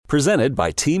Presented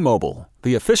by T-Mobile,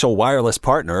 the official wireless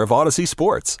partner of Odyssey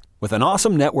Sports. With an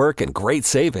awesome network and great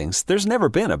savings, there's never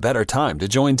been a better time to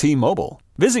join T-Mobile.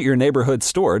 Visit your neighborhood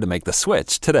store to make the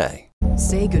switch today.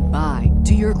 Say goodbye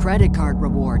to your credit card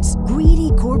rewards.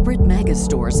 Greedy corporate mega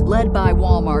stores, led by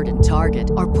Walmart and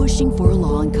Target, are pushing for a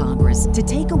law in Congress to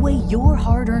take away your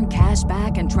hard-earned cash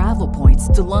back and travel points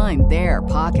to line their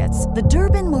pockets. The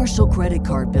Durbin-Marshall credit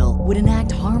card bill would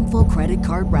enact harmful credit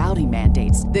card routing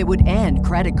mandates that would end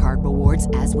credit card rewards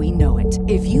as we know it.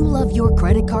 If you love your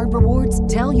credit card rewards,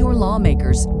 tell your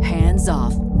lawmakers, hands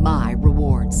off my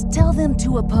rewards. Tell them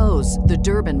to oppose the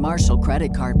Durbin-Marshall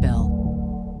credit card bill.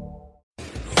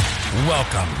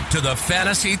 Welcome to the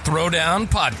Fantasy Throwdown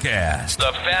Podcast.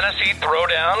 The Fantasy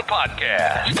Throwdown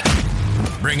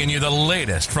Podcast. Bringing you the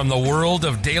latest from the world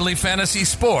of daily fantasy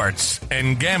sports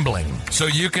and gambling, so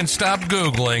you can stop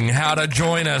Googling how to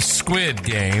join a squid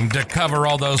game to cover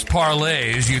all those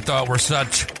parlays you thought were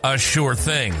such a sure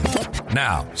thing.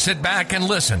 Now, sit back and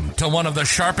listen to one of the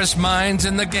sharpest minds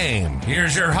in the game.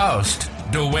 Here's your host,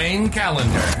 Dwayne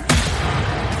Callender.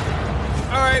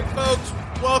 All right, folks.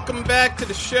 Welcome back to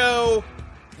the show.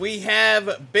 We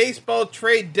have baseball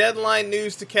trade deadline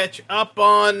news to catch up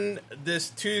on this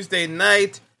Tuesday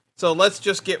night. So let's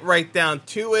just get right down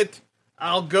to it.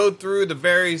 I'll go through the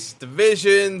various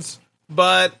divisions,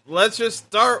 but let's just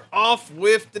start off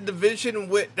with the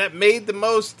division that made the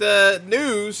most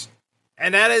news,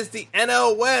 and that is the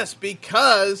NL West,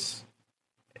 because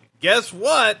guess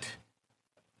what?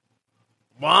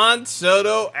 Juan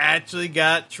Soto actually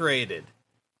got traded.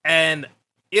 And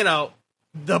you know,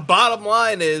 the bottom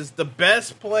line is the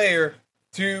best player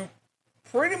to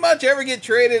pretty much ever get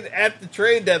traded at the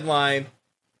trade deadline,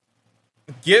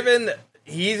 given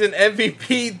he's an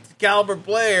MVP caliber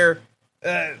player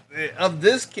of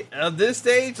this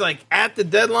stage, like at the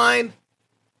deadline.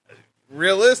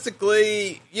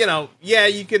 Realistically, you know, yeah,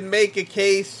 you can make a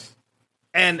case.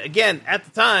 And again, at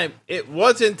the time, it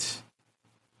wasn't.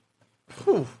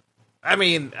 I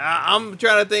mean, I'm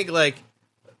trying to think like,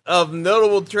 of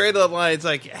notable trade deadlines,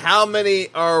 like how many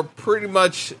are pretty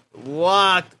much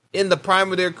locked in the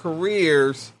prime of their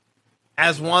careers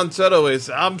as Juan Soto is.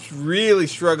 I'm really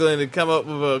struggling to come up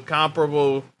with a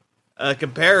comparable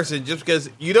comparison, just because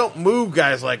you don't move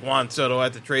guys like Juan Soto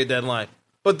at the trade deadline.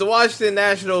 But the Washington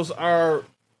Nationals are,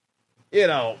 you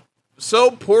know,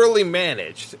 so poorly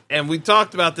managed, and we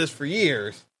talked about this for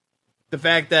years. The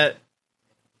fact that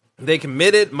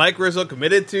Mike Rizzo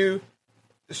committed to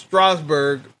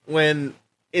Strasburg when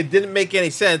it didn't make any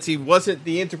sense. He wasn't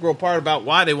the integral part about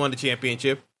why they won the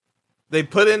championship. They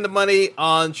put in the money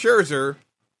on Scherzer,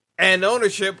 and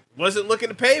ownership wasn't looking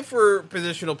to pay for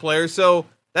positional players, so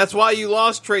that's why you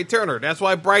lost Trey Turner. That's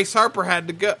why Bryce Harper had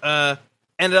to go,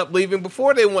 ended up leaving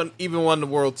before they even won the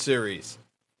World Series.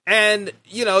 And,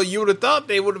 you know, you would have thought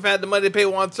they would have had the money to pay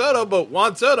Juan Soto, but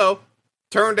Juan Soto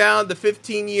turned down the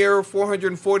 15-year,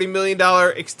 $440 million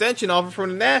extension offer from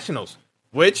the Nationals,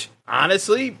 which,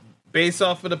 honestly, based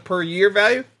off of the per-year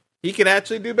value, he can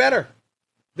actually do better.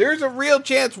 There's a real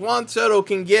chance Juan Soto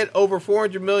can get over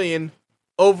 $400 million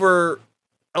over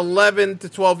 11 to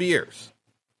 12 years.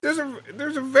 There's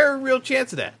a very real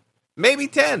chance of that. Maybe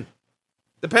 10,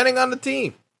 depending on the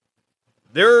team.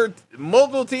 There are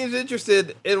multiple teams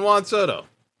interested in Juan Soto.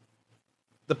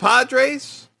 The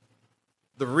Padres,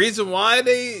 the reason why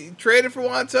they traded for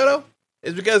Juan Soto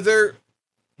is because they're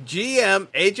GM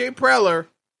AJ Preller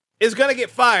is going to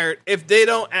get fired if they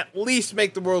don't at least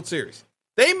make the World Series.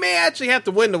 They may actually have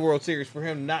to win the World Series for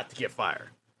him not to get fired.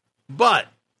 But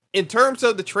in terms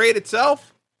of the trade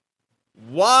itself,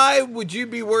 why would you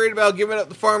be worried about giving up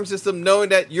the farm system knowing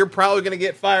that you're probably going to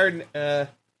get fired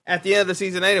at the end of the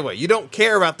season anyway? You don't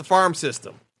care about the farm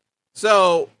system.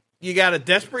 So you got a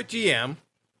desperate GM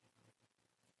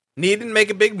needing to make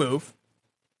a big move.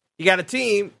 You got a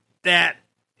team that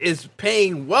is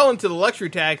paying well into the luxury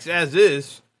tax as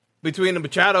is between the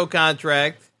Machado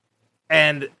contract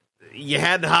and you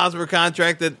had the Hosmer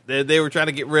contract that they were trying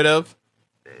to get rid of.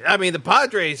 I mean, the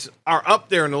Padres are up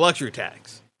there in the luxury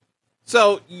tax.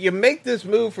 So you make this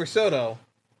move for Soto.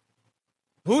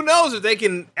 Who knows if they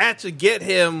can actually get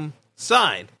him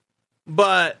signed?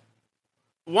 But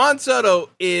Juan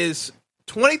Soto is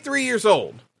 23 years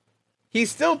old. He's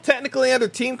still technically under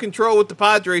team control with the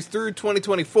Padres through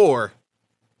 2024.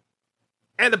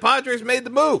 And the Padres made the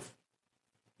move.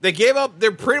 They gave up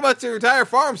pretty much their entire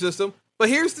farm system. But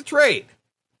here's the trade.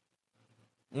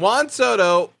 Juan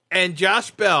Soto and Josh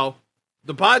Bell.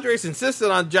 The Padres insisted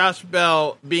on Josh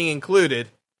Bell being included.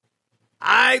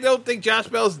 I don't think Josh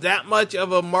Bell's that much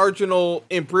of a marginal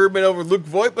improvement over Luke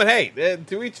Voit, but hey,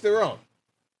 to each their own.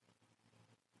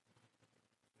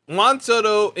 Juan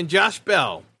Soto and Josh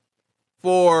Bell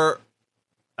for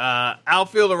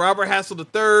outfielder Robert Hassel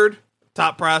III,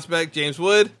 top prospect James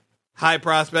Wood, high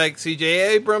prospect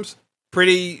C.J. Abrams,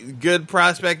 pretty good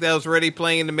prospect that was already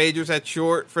playing in the majors at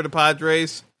short for the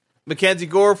Padres. Mackenzie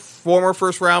Gore, former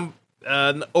first round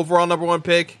overall number 1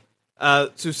 pick.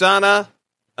 Susana,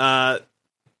 top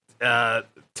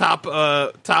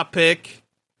pick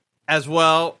as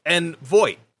well, and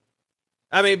Voit.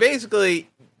 I mean, basically,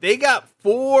 they got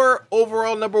 4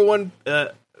 overall number 1.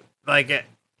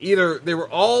 Either they were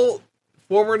all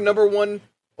former number 1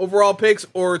 overall picks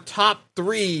or top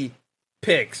 3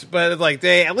 picks, but it's like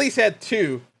they at least had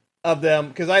 2 of them,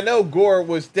 because I know Gore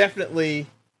was definitely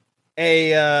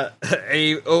a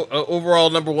overall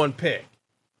number 1 pick.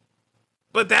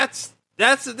 But that's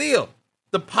the deal.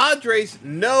 The Padres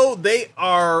know they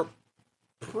are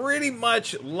pretty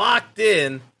much locked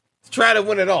in to try to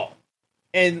win it all.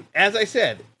 And as I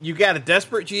said, you got a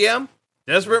desperate GM.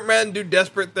 Desperate men do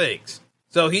desperate things.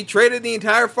 So he traded the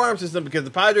entire farm system because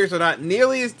the Padres are not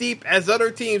nearly as deep as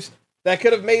other teams that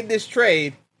could have made this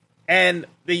trade. And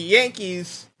the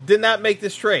Yankees did not make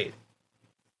this trade.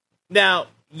 Now,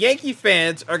 Yankee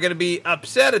fans are going to be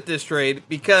upset at this trade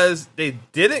because they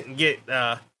didn't get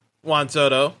Juan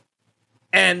Soto,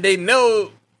 and they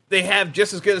know they have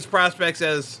just as good as prospects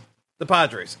as the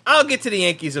Padres. I'll get to the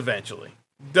Yankees eventually.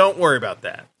 Don't worry about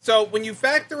that. So when you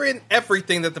factor in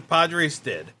everything that the Padres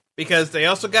did, because they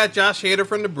also got Josh Hader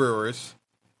from the Brewers,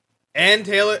 and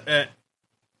Taylor,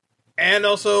 and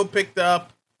also picked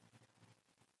up,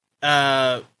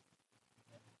 they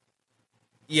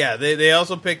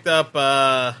also picked up,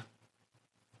 I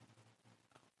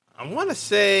want to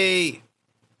say,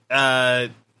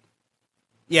 they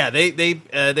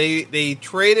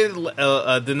traded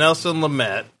Dinelson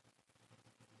Lamet.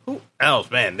 Who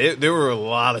else, man? There were a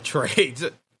lot of trades,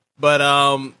 but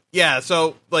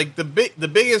so like the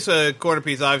biggest corner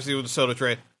piece obviously was the Soto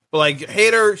trade, but like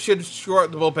Hader should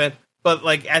short the bullpen. But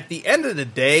like at the end of the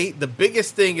day, the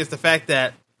biggest thing is the fact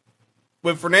that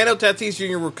with Fernando Tatis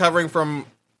Jr. recovering from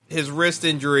his wrist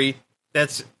injury,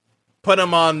 that's put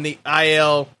him on the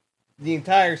IL the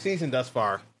entire season thus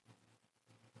far.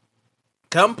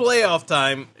 Come playoff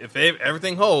time, if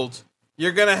everything holds,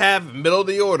 you're going to have middle of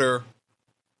the order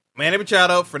Manny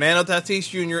Machado, Fernando Tatis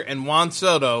Jr., and Juan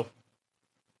Soto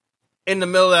in the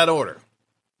middle of that order.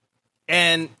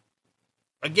 And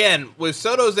again, with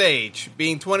Soto's age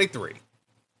being 23,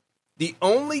 the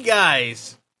only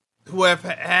guys who have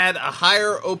had a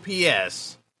higher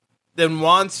OPS than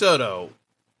Juan Soto,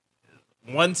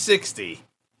 160,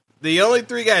 the only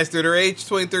 3 guys that are age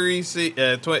 23,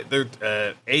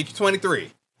 age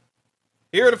 23.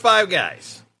 Here are the 5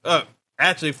 guys.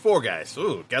 Actually 4 guys.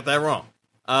 Ooh, got that wrong.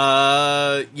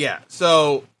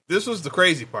 So this was the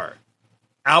crazy part.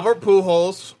 Albert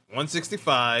Pujols,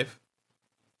 165.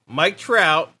 Mike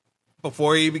Trout,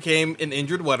 before he became an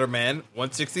injured weatherman,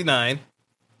 169.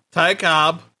 Ty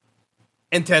Cobb,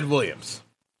 and Ted Williams.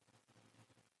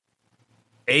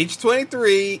 Age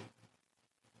 23,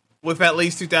 with at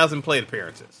least 2,000 plate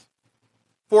appearances.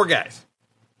 4 guys.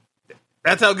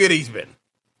 That's how good he's been.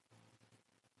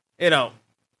 You know,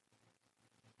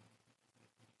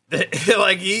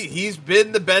 like he's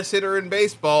been the best hitter in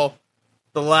baseball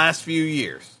the last few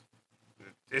years.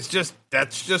 That's just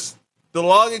the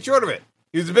long and short of it.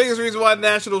 He was the biggest reason why the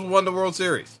Nationals won the World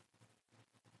Series.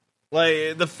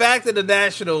 Like, the fact that the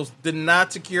Nationals did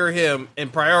not secure him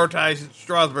and prioritize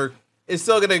Strasburg is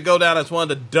still going to go down as one of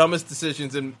the dumbest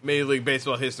decisions in Major League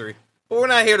Baseball history. But we're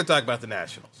not here to talk about the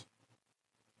Nationals.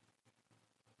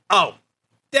 Oh,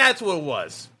 that's what it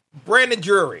was. Brandon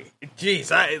Drury.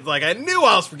 Jeez, I knew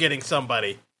I was forgetting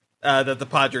somebody that the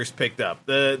Padres picked up.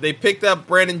 They picked up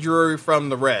Brandon Drury from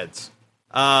the Reds,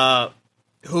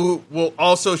 who will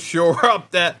also shore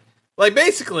up that, like,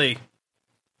 basically,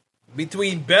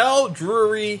 between Bell,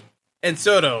 Drury, and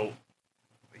Soto,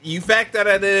 you factor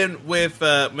that in with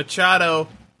Machado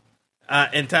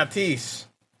and Tatis.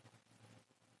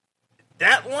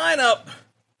 That lineup,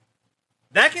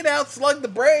 that can outslug the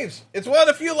Braves. It's one of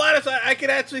the few lineups I could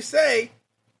actually say,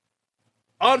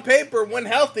 on paper, when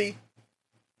healthy,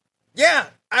 yeah,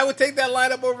 I would take that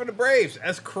lineup over the Braves.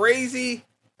 As crazy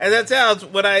as that sounds,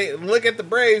 when I look at the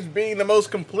Braves being the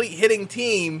most complete hitting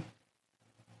team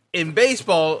in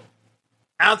baseball,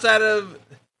 outside of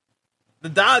the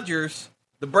Dodgers,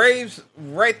 the Braves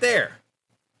right there.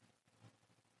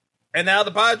 And now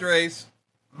the Padres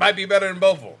might be better than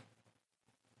both of them.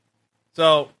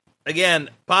 So, again,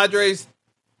 Padres,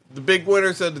 the big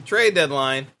winners of the trade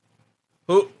deadline,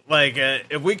 who, like,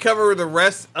 if we cover the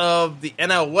rest of the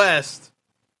NL West,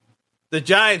 the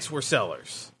Giants were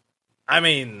sellers. I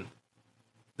mean,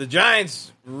 the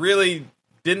Giants really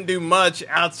didn't do much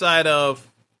outside of,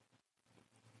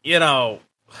 I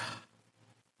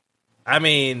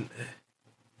mean,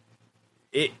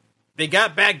 they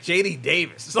got back J.D.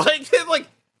 Davis. Like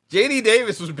J.D.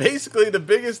 Davis was basically the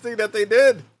biggest thing that they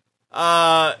did.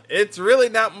 It's really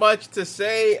not much to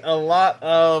say. A lot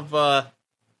of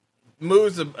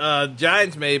moves the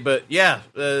Giants made, but yeah,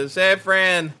 San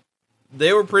Fran,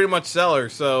 they were pretty much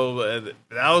sellers, so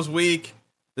that was weak.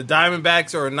 The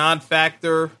Diamondbacks are a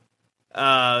non-factor.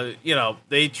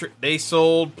 They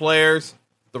sold players.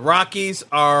 The Rockies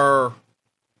are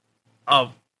a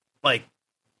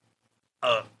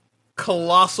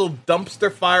colossal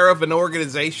dumpster fire of an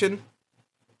organization.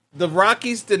 The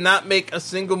Rockies did not make a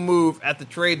single move at the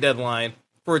trade deadline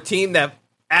for a team that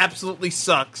absolutely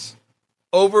sucks.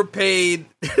 Overpaid,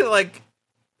 like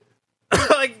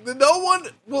no one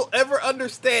will ever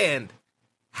understand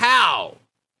how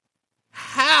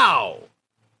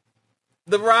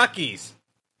the Rockies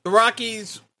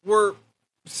were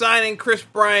signing Chris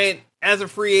Bryant as a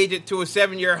free agent to a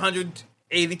 7-year,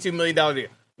 $182 million deal.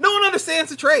 No one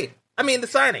understands the trade. I mean, the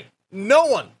signing. No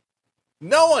one.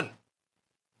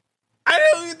 I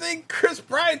don't even think Chris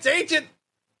Bryant's agent,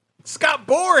 Scott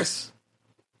Boras,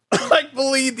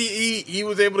 believed he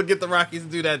was able to get the Rockies to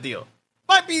do that deal.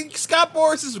 Might be Scott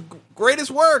Boras'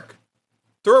 greatest work.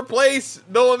 To replace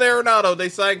Nolan Arenado, they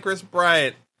signed Chris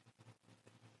Bryant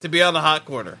to be on the hot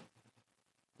corner.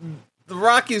 The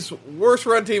Rockies' worst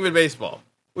run team in baseball,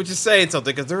 which is saying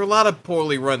something because there are a lot of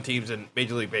poorly run teams in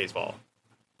Major League Baseball.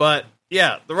 But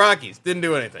yeah, the Rockies didn't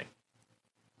do anything.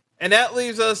 And that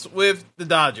leaves us with the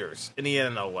Dodgers in the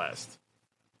NL West.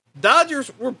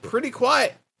 Dodgers were pretty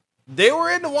quiet. They were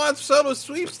in the Juan Soto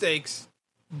sweepstakes,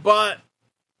 but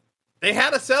they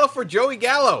had to settle for Joey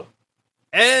Gallo.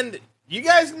 And you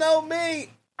guys know me.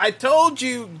 I told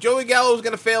you Joey Gallo was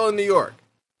going to fail in New York.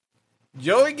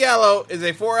 Joey Gallo is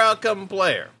a 4-outcome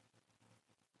player.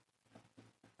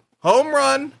 Home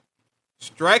run,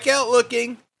 strikeout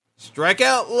looking,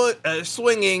 strikeout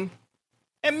swinging,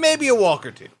 and maybe a walk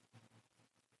or two.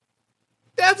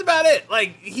 That's about it.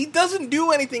 He doesn't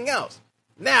do anything else.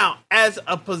 Now, as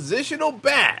a positional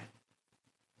bat,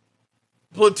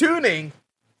 platooning,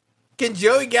 can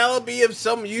Joey Gallo be of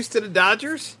some use to the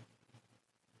Dodgers?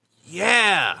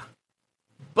 Yeah.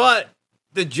 But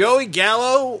the Joey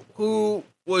Gallo who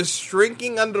was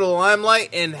shrinking under the limelight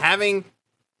and having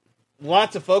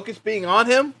lots of focus being on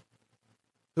him,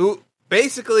 who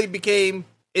basically became,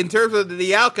 in terms of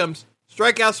the outcomes,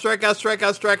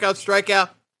 strikeout,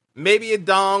 maybe a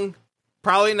dong,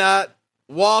 probably not,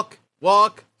 walk,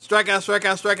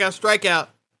 strikeout.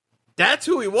 That's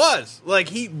who he was.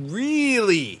 He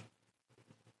really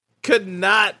could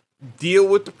not deal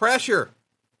with the pressure.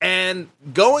 And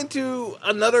going to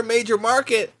another major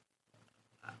market,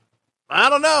 I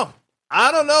don't know.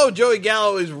 Joey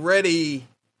Gallo is ready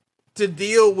to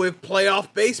deal with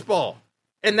playoff baseball.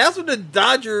 And that's what the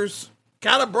Dodgers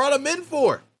kind of brought him in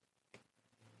for.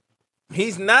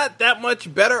 He's not that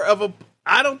much better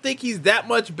I don't think he's that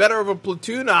much better of a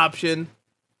platoon option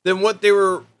than what they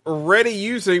were already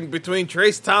using between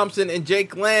Trace Thompson and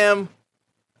Jake Lamb.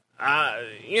 I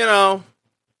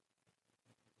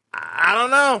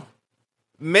don't know.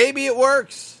 Maybe it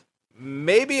works.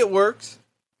 They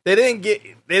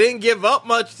didn't give up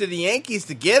much to the Yankees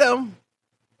to get him.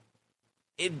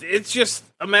 It's just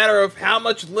a matter of how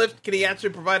much lift can he actually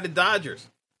provide the Dodgers.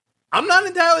 I'm not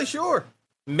entirely sure.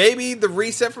 Maybe the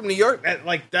reset from New York,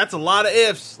 that's a lot of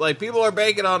ifs. People are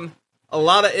banking on a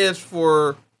lot of ifs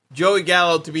for Joey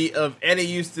Gallo to be of any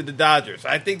use to the Dodgers.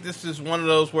 I think this is one of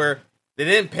those where they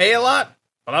didn't pay a lot,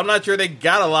 but I'm not sure they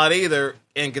got a lot either.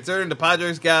 And considering the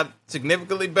Padres got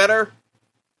significantly better,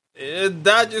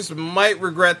 Dodgers might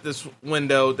regret this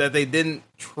window that they didn't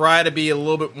try to be a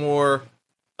little bit more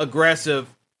aggressive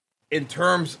in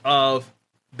terms of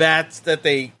bats that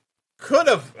they could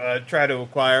have tried to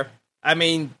acquire. I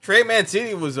mean, Trey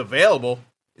Mancini was available.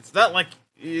 It's not like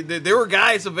there were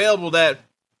guys available that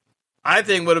I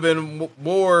think would have been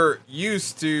more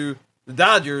used to the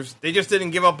Dodgers. They just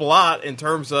didn't give up a lot in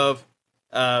terms of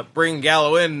bringing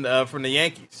Gallo in from the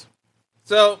Yankees.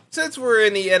 So, since we're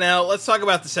in the NL, let's talk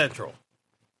about the Central.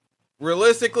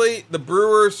 Realistically, the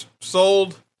Brewers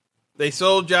sold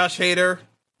Josh Hader.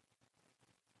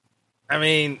 I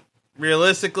mean,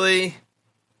 realistically,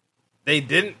 they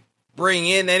didn't bring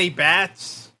in any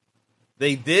bats.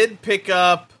 They did pick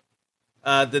up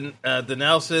the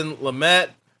Nelson Lamet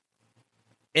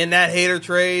in that Hader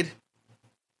trade.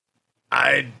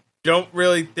 I don't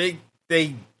really think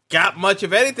they got much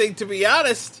of anything, to be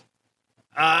honest.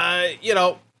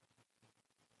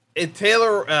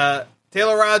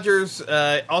 Taylor Rogers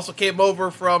also came over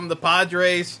from the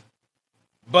Padres,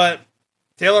 but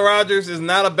Taylor Rogers is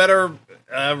not a better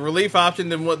relief option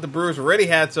than what the Brewers already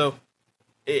had, so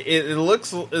it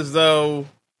looks as though,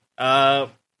 they're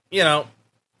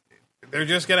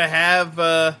just going to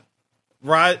have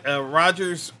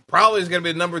Rogers probably is going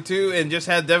to be number 2 and just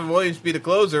have Devin Williams be the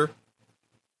closer.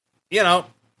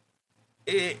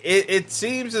 It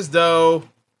seems as though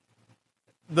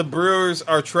the Brewers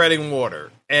are treading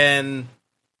water, and,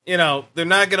 they're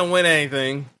not going to win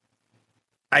anything.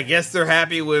 I guess they're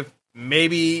happy with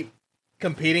maybe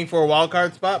competing for a wild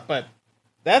card spot, but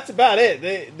that's about it.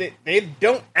 They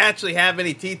don't actually have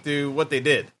any teeth to what they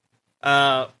did.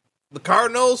 The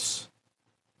Cardinals,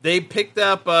 they picked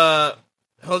up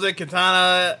Jose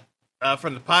Quintana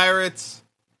from the Pirates,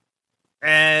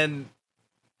 and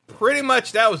pretty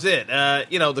much that was it.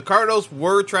 The Cardinals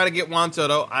were trying to get Juan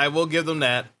Soto. I will give them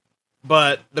that.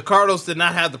 But the Cardinals did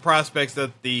not have the prospects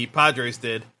that the Padres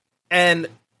did. And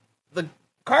the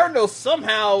Cardinals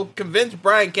somehow convinced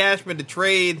Brian Cashman to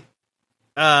trade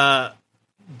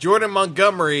Jordan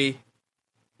Montgomery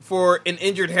for an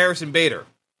injured Harrison Bader.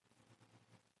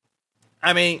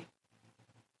 I mean,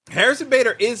 Harrison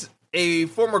Bader is a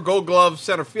former Gold Glove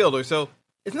center fielder, so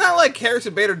it's not like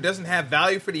Harrison Bader doesn't have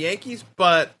value for the Yankees,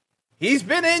 but he's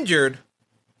been injured.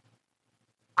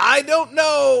 I don't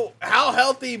know how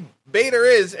healthy Bader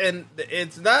is, and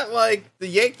it's not like the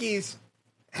Yankees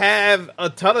have a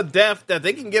ton of depth that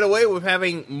they can get away with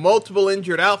having multiple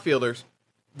injured outfielders.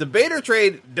 The Bader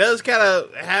trade does kind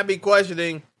of have me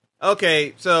questioning,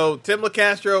 okay, so Tim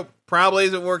LeCastro probably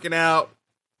isn't working out.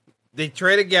 They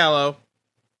traded Gallo.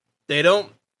 They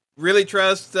don't really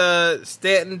trust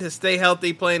Stanton to stay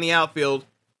healthy playing the outfield.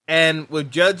 And with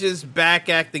Judge's back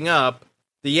acting up,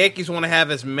 the Yankees want to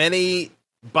have as many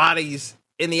bodies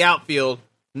in the outfield,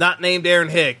 not named Aaron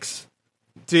Hicks,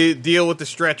 to deal with the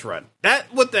stretch run. That's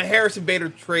what the Harrison Bader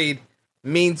trade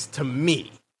means to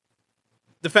me.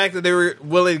 The fact that they were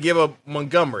willing to give up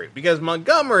Montgomery. Because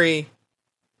Montgomery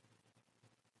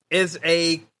is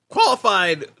a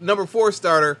qualified number 4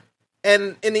 starter.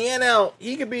 And in the NL,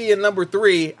 he could be a number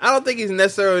 3. I don't think he's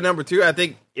necessarily a number 2. I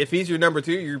think if he's your number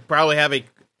 2, you probably have a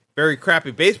very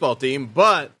crappy baseball team.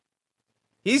 But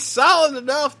he's solid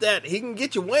enough that he can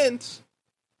get you wins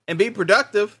and be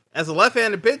productive as a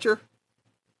left-handed pitcher.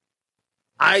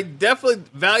 I definitely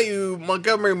value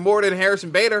Montgomery more than Harrison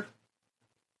Bader.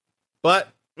 But,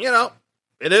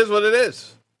 it is what it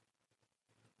is.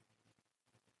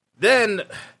 Then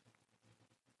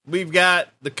we've got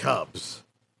the Cubs.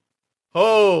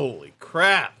 Holy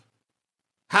crap.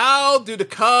 How do the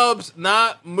Cubs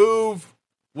not move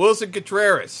Wilson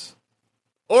Contreras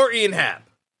or Ian Happ?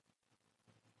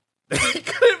 They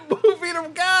couldn't move either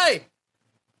guy.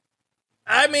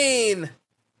 I mean,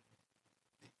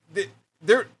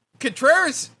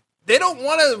 Contreras, they don't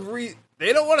want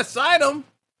to sign him.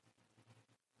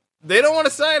 They don't want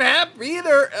to sign Happ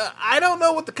either. I don't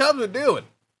know what the Cubs are doing,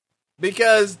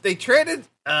 because they traded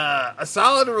a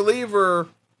solid reliever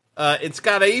in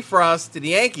Scott Efros to the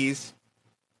Yankees.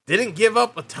 Didn't give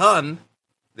up a ton.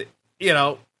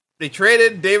 They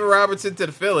traded David Robertson to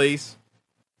the Phillies.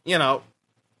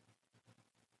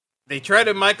 They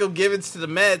traded Michael Givens to the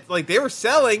Mets. Like, they were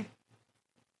selling,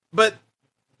 but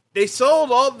they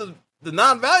sold all the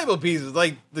non-valuable pieces.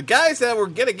 Like, the guys that were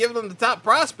going to give them the top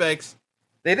prospects,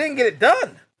 they didn't get it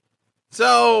done.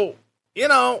 So,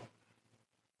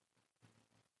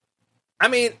 I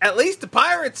mean, at least the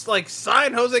Pirates,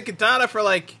 signed Jose Quintana for,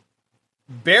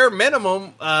 bare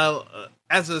minimum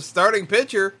as a starting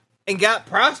pitcher and got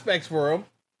prospects for him.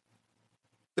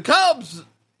 The Cubs,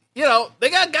 they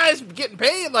got guys getting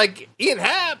paid, like Ian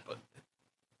Happ.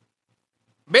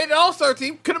 Made an all-star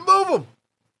team, couldn't move him.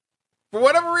 For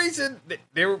whatever reason,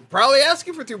 they were probably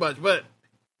asking for too much, but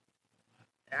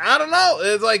I don't know.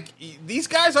 It's like, these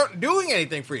guys aren't doing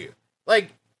anything for you.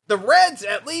 Like, the Reds,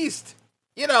 at least,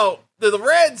 the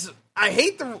Reds, I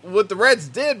hate what the Reds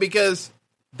did, because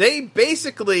they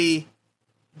basically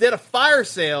did a fire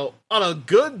sale on a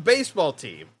good baseball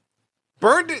team,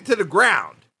 burned it to the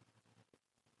ground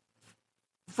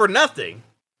for nothing,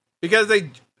 because they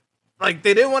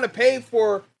didn't want to pay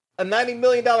for a $90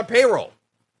 million payroll.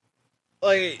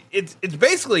 Like, it's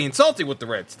basically insulting what the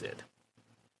Reds did.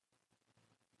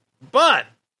 But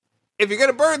if you're going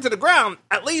to burn it to the ground,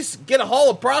 at least get a haul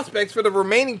of prospects for the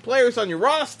remaining players on your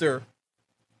roster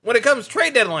when it comes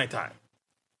trade deadline time.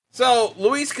 So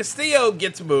Luis Castillo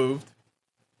gets moved,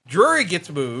 Drury gets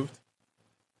moved,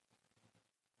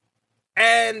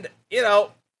 and,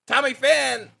 Tommy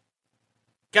Pham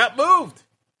got moved.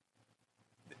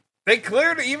 They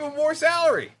cleared even more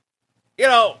salary.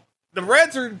 the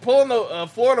Reds are pulling the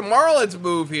Florida Marlins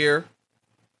move here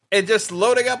and just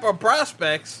loading up on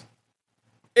prospects.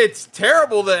 It's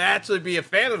terrible to actually be a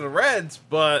fan of the Reds,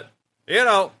 but,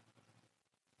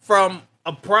 from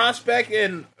a prospect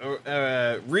and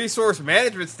resource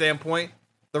management standpoint,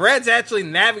 the Reds actually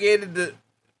navigated the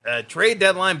trade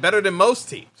deadline better than most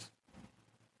teams.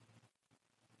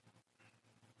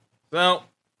 So,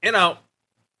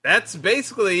 that's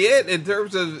basically it in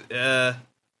terms of the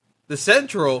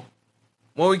Central.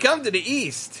 When we come to the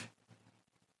East,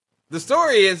 the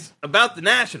story is about the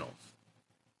Nationals.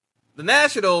 The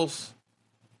Nationals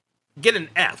get an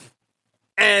F.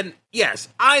 And yes,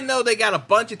 I know they got a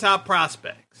bunch of top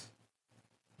prospects.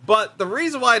 But the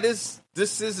reason why this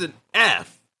is an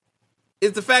F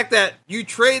is the fact that you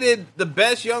traded the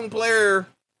best young player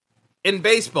in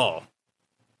baseball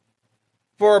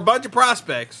for a bunch of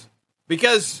prospects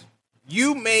because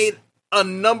you made a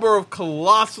number of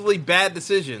colossally bad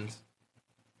decisions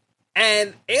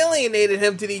and alienated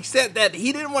him to the extent that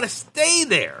he didn't want to stay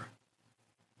there.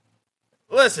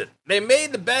 Listen, they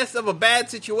made the best of a bad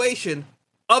situation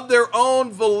of their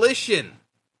own volition.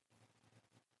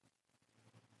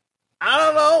 I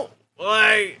don't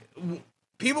know.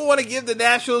 People want to give the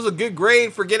Nationals a good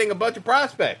grade for getting a bunch of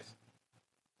prospects.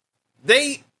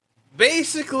 They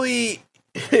basically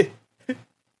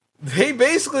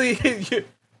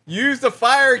used the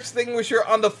fire extinguisher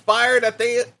on the fire that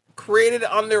they created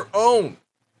on their own.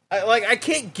 I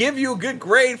can't give you a good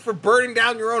grade for burning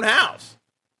down your own house.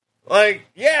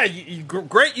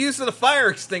 Great use of the fire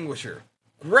extinguisher.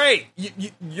 Great.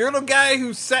 You're the guy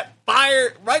who set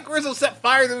fire. Mike Rizzo set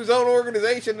fire to his own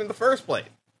organization in the first place.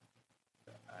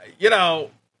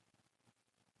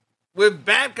 With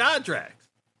bad contracts.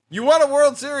 You won a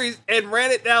World Series and ran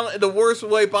it down in the worst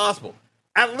way possible.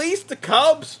 At least the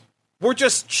Cubs were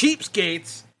just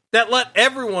cheapskates that let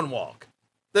everyone walk.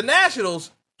 The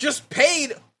Nationals just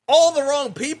paid all the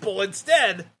wrong people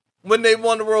instead when they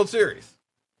won the World Series.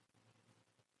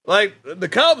 The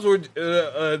Cubs were,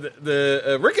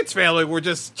 the Ricketts family were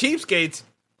just cheapskates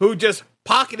who just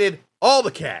pocketed all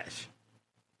the cash.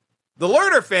 The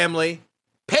Lerner family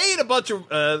paid a bunch of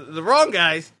the wrong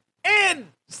guys and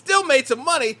still made some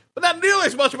money, but not nearly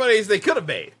as much money as they could have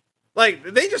made.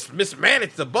 They just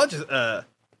mismanaged a bunch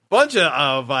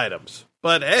of items.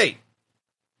 But hey,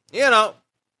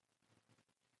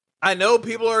 I know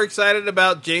people are excited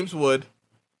about James Wood.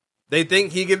 They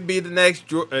think he could be the next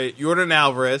Jordan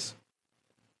Alvarez.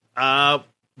 Good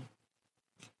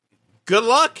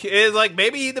luck. It's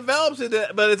maybe he develops it,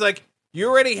 but it's you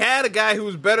already had a guy who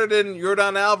was better than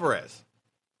Jordan Alvarez.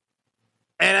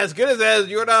 And as good as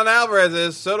Jordan Alvarez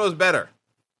is, Soto's better.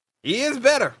 He is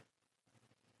better.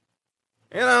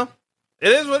 It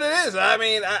is what it is. I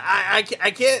mean, I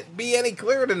can't be any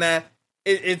clearer than that.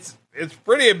 It's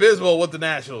pretty abysmal what the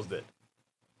Nationals did.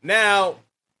 Now,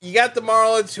 you got the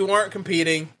Marlins who aren't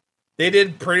competing. They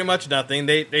did pretty much nothing.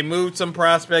 They moved some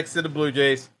prospects to the Blue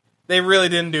Jays. They really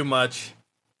didn't do much.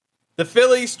 The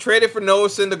Phillies traded for Noah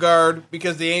Syndergaard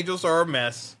because the Angels are a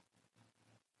mess.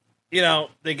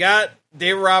 They got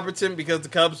Dave Robertson because the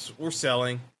Cubs were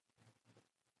selling.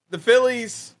 The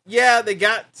Phillies, they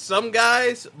got some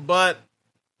guys, but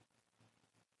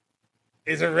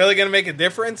is it really going to make a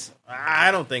difference?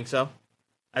 I don't think so.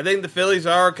 I think the Phillies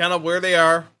are kind of where they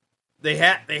are. They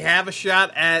have a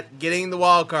shot at getting the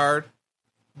wild card,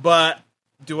 but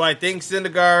do I think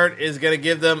Syndergaard is going to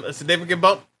give them a significant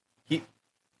bump? He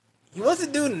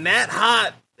wasn't doing that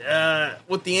hot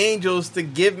with the Angels to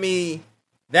give me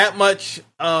that much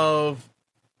of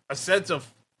a sense of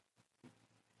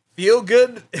feel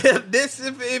good,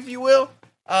 if you will.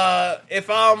 If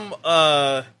I'm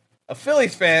a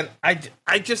Phillies fan,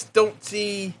 I just don't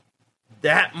see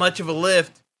that much of a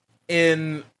lift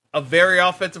in a very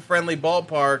offensive-friendly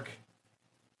ballpark.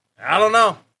 I don't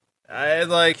know.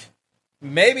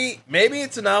 Maybe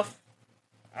it's enough.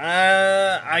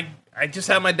 I just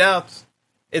have my doubts.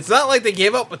 It's not like they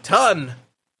gave up a ton.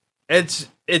 It's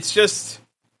just,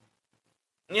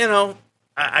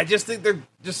 I just think they're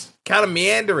just kind of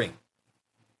meandering.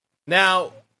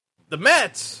 Now, the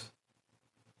Mets,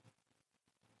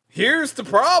 here's the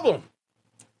problem.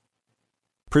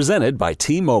 Presented by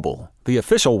T-Mobile, the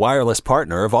official wireless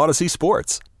partner of Odyssey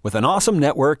Sports. With an awesome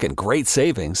network and great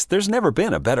savings, there's never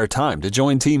been a better time to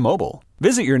join T-Mobile.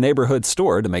 Visit your neighborhood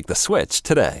store to make the switch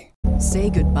today.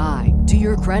 Say goodbye to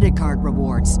your credit card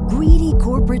rewards. Greedy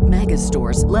corporate mega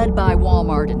stores, led by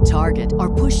Walmart and Target,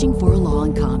 are pushing for a law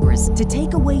in Congress to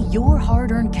take away your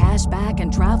hard-earned cash back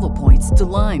and travel points to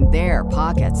line their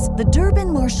pockets. The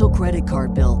Durbin-Marshall credit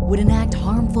card bill would enact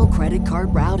harmful credit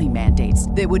card routing mandates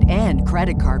that would end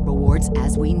credit card rewards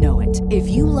as we know it. If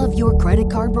you love your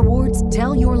credit card rewards,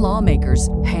 tell your lawmakers,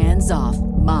 hands off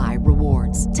my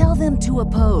rewards. Tell them to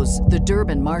oppose the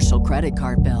Durbin-Marshall credit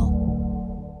card bill.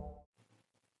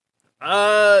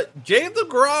 Jacob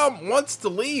deGrom wants to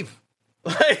leave.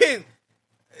 Like,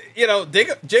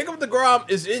 Jacob deGrom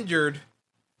is injured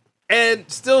and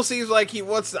still seems like he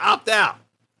wants to opt out.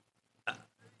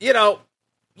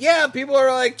 Yeah, people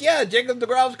are like, yeah, Jacob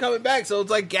deGrom's coming back. So it's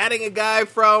like getting a guy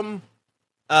from,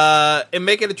 and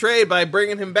making a trade by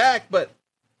bringing him back. But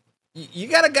you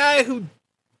got a guy who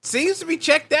seems to be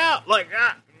checked out. Like,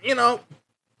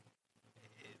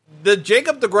 the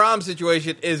Jacob deGrom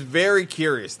situation is very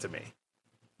curious to me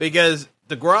because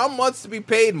deGrom wants to be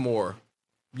paid more,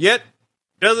 yet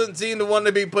doesn't seem to want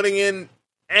to be putting in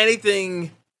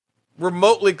anything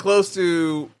remotely close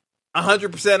to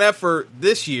 100% effort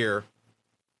this year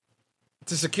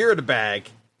to secure the bag.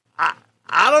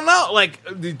 I don't know. Like,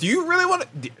 do you really want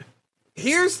to?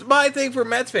 Here's my thing for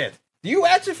Mets fans. Do you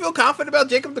actually feel confident about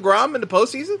Jacob deGrom in the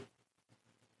postseason?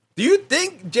 Do you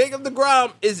think Jacob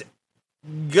deGrom is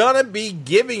gonna be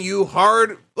giving you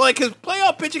hard, like, his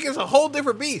playoff pitching is a whole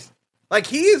different beast. Like,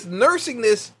 he is nursing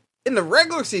this in the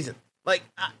regular season. Like,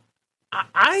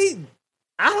 I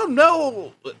don't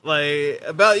know, like,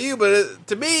 about you, but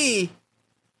to me,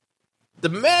 the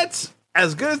Mets,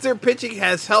 as good as their pitching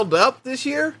has held up this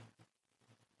year,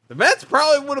 the Mets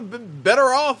probably would have been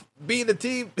better off being a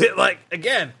team. Like,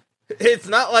 again, it's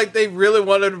not like they really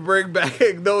wanted to bring back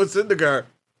Noah Syndergaard,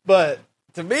 but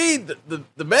to me,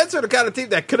 the Mets are the kind of team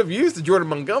that could have used the Jordan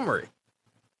Montgomery.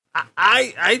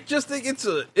 I just think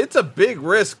it's a big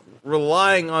risk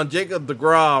relying on Jacob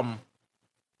deGrom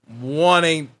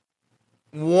wanting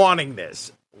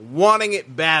it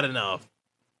bad enough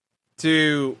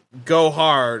to go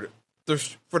hard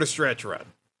for the stretch run.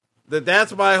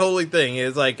 That's my holy thing.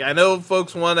 Is like, I know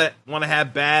folks want to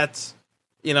have bats.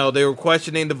 They were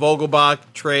questioning the Vogelbach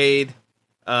trade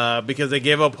because they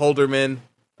gave up Holderman.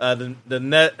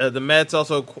 The Mets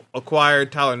also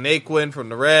acquired Tyler Naquin from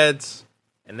the Reds,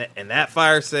 and that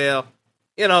fire sale.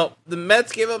 The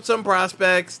Mets gave up some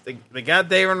prospects. They got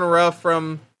David Ruff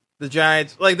from the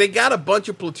Giants. Like, they got a bunch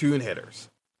of platoon hitters.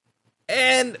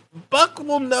 And Buck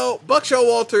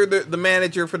Showalter, the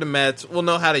manager for the Mets, will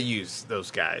know how to use those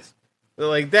guys. So,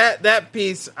 like, that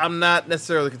piece I'm not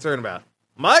necessarily concerned about.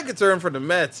 My concern for the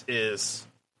Mets is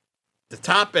the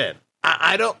top end.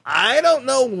 I don't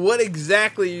know what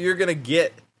exactly you're going to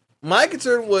get. My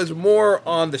concern was more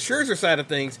on the Scherzer side of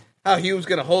things, how he was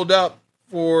going to hold up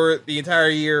for the entire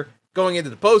year going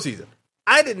into the postseason.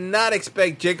 I did not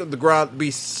expect Jacob deGrom to be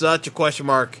such a question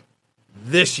mark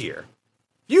this year.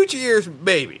 Future years,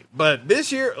 maybe. But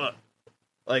this year,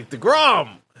 like,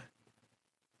 deGrom,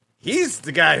 he's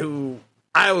the guy who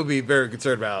I would be very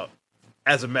concerned about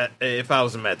as a Met if I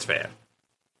was a Mets fan.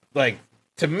 Like,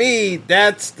 to me,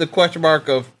 that's the question mark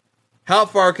of how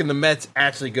far can the Mets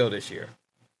actually go this year?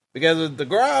 Because if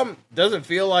deGrom doesn't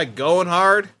feel like going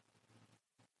hard,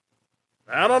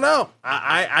 I don't know.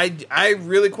 I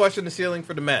really question the ceiling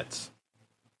for the Mets.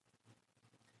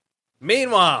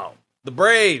 Meanwhile, the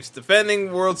Braves,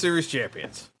 defending World Series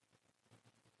champions.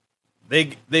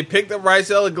 They picked up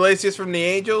Raisel Iglesias from the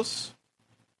Angels,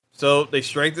 so they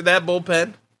strengthened that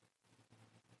bullpen.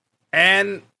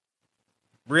 And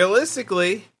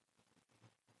realistically,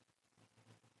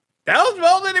 that was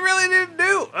all that he really didn't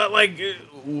do.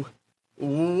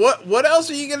 What else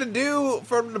are you going to do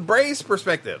from the Braves'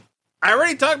 perspective? I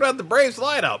already talked about the Braves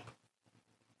lineup.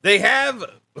 They have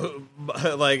the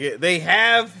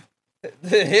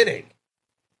hitting.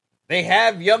 They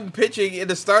have young pitching in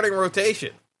the starting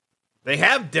rotation. They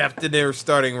have depth in their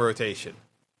starting rotation.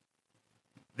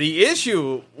 The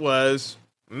issue was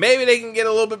maybe they can get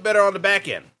a little bit better on the back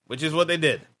end, which is what they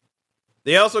did.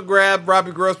 They also grabbed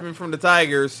Robbie Grossman from the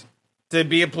Tigers to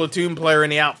be a platoon player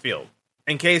in the outfield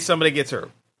in case somebody gets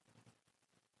hurt.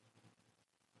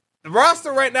 The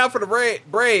roster right now for the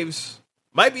Braves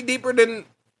might be deeper than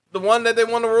the one that they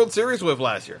won the World Series with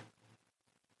last year.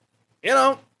 It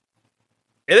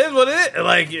is what it is.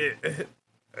 Like,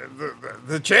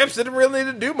 the champs didn't really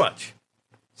need to do much.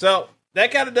 So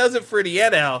that kind of does it for the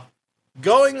NL.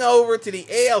 Going over to the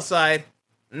AL side,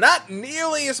 not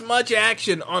nearly as much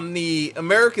action on the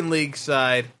American League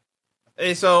side.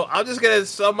 So I'm just going to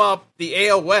sum up the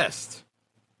AL West.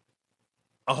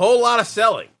 A whole lot of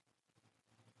selling.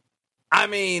 I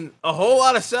mean, a whole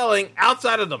lot of selling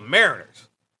outside of the Mariners.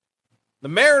 The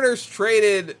Mariners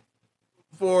traded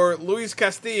for Luis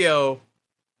Castillo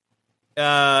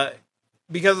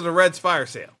because of the Reds fire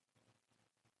sale.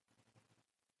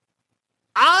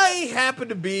 I happen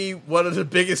to be one of the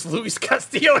biggest Luis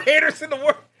Castillo haters in the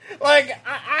world. Like,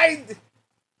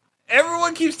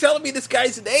 everyone keeps telling me this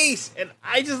guy's an ace, and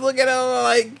I just look at him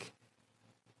like,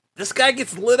 this guy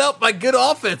gets lit up by good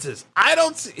offenses. I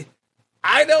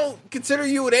don't consider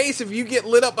you an ace if you get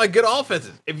lit up by good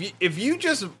offenses. If you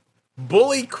just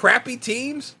bully crappy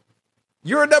teams,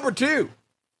 you're a number 2.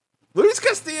 Luis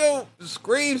Castillo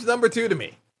screams number 2 to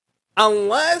me.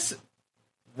 Unless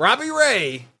Robbie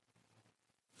Ray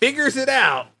figures it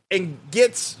out and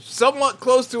gets somewhat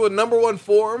close to a number 1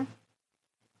 form,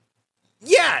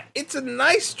 yeah, it's a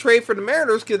nice trade for the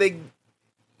Mariners because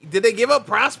did they give up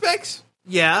prospects?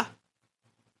 Yeah.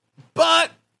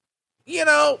 But, you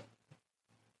know,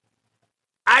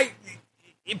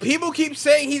 people keep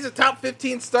saying he's a top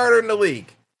 15 starter in the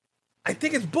league. I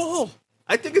think it's bull.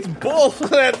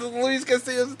 That Luis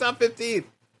Castillo's a top 15.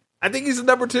 I think he's a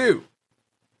number 2.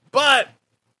 But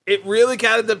it really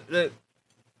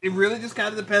just kind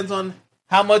of depends on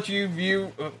how much you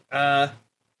view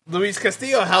Luis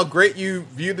Castillo, how great you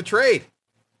view the trade.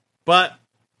 But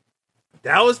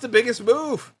that was the biggest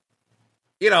move.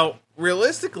 You know,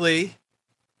 realistically,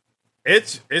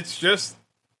 it's just,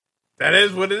 that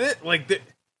is what it is. Like,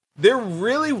 there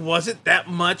really wasn't that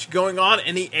much going on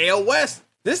in the AL West.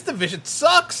 This division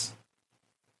sucks.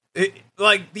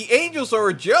 Like, the Angels are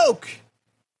a joke,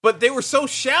 but they were so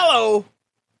shallow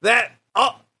that,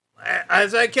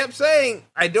 as I kept saying,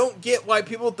 I don't get why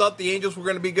people thought the Angels were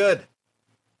going to be good.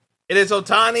 It is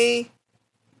Ohtani,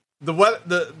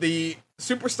 the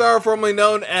superstar formerly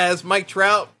known as Mike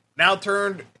Trout, now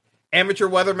turned amateur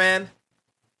weatherman,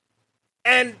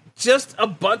 and just a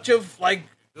bunch of like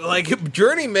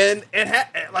journeymen and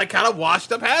kind of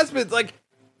washed up has-beens. Like,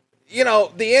 you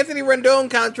know, the Anthony Rendon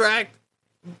contract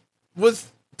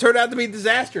turned out to be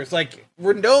disastrous. Like,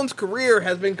 Rendon's career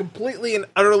has been completely and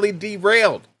utterly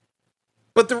derailed.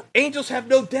 But the Angels have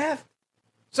no depth.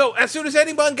 So as soon as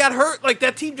anyone got hurt, like,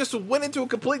 that team just went into a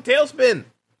complete tailspin.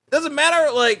 Doesn't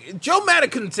matter, like, Joe Madden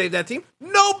couldn't save that team.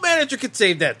 No manager could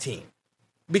save that team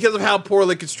because of how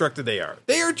poorly constructed they are.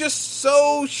 They are just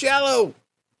so shallow.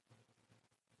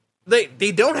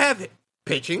 They don't have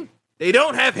pitching. They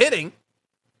don't have hitting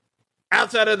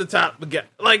outside of the top.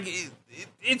 Like,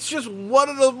 it's just one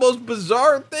of the most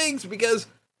bizarre things because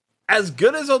as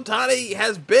good as Ohtani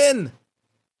has been,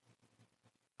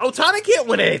 Ohtani can't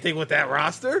win anything with that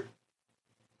roster.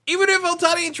 Even if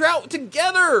Ohtani and Trout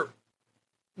together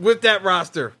with that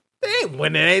roster, they ain't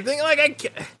winning anything.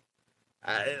 Like,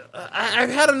 I've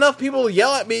had enough people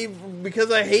yell at me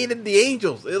because I hated the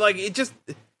Angels. It just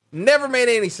never made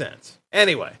any sense.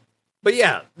 Anyway, but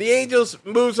yeah, the Angels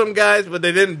moved some guys, but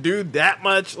they didn't do that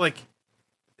much. Like,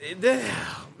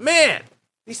 man,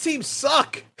 these teams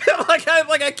suck. I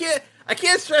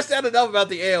can't stress that enough about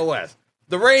the AL West.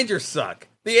 The Rangers suck.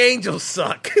 The Angels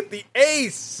suck. The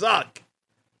A's suck.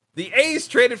 The A's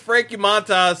traded Frankie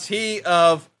Montas, he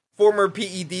of former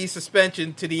PED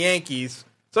suspension, to the Yankees.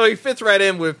 So he fits right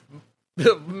in with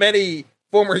many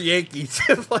former Yankees.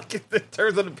 Like, in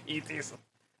terms of the PEDs.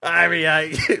 I mean,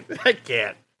 I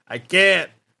can't.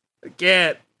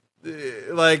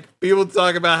 Like, people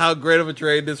talk about how great of a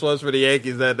trade this was for the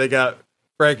Yankees that they got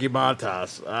Frankie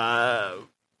Montas.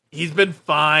 He's been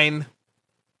fine.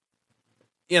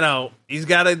 You know, he's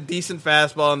got a decent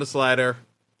fastball on the slider.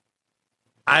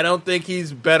 I don't think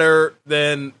he's better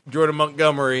than Jordan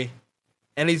Montgomery,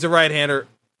 and he's a right-hander.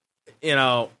 You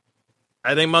know,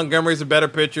 I think Montgomery's a better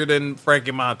pitcher than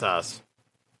Frankie Montas.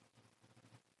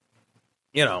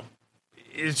 You know,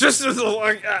 it's just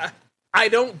like,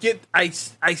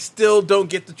 I still don't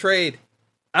get the trade.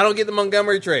 I don't get the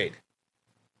Montgomery trade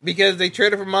because they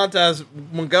traded for Montas.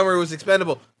 Montgomery was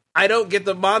expendable. I don't get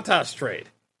the Montas trade.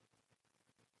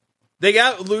 They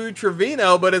got Lou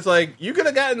Trevino, but it's like, you could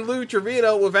have gotten Lou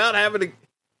Trevino without having to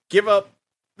give up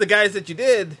the guys that you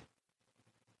did.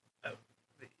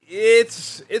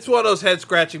 It's one of those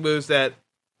head-scratching moves that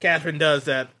Catherine does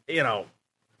that, you know,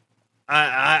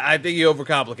 I think he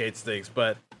overcomplicates things.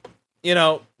 But, you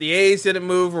know, the A's didn't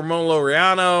move Ramon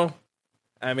Laureano.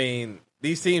 I mean,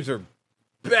 these teams are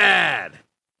bad.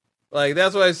 Like,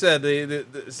 that's what I said.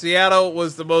 The Seattle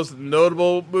was the most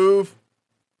notable move.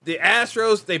 The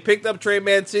Astros, they picked up Trey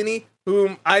Mancini,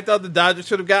 whom I thought the Dodgers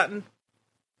should have gotten.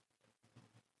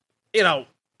 You know,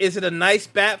 is it a nice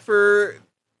bat for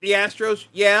the Astros?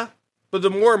 Yeah. But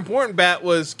the more important bat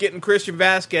was getting Christian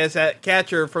Vasquez at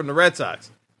catcher from the Red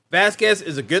Sox. Vasquez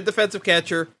is a good defensive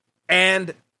catcher,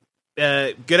 and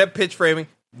good at pitch framing.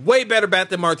 Way better bat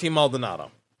than Martin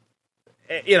Maldonado.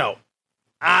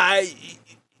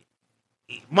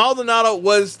 Maldonado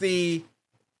was the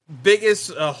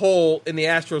biggest hole in the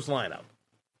Astros lineup.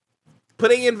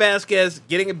 Putting in Vasquez,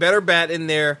 getting a better bat in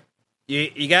there.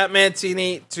 You got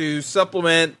Mancini to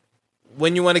supplement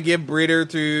when you want to give breather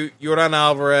to Yordan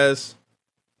Alvarez.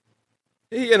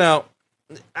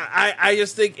 I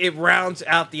just think it rounds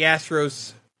out the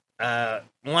Astros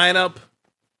lineup.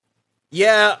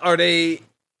 Yeah, are they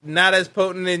not as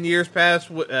potent in years past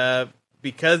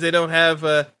because they don't have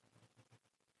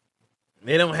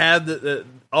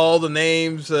all the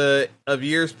names of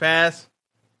years past?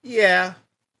 Yeah.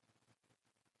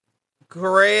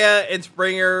 Correa and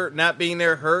Springer not being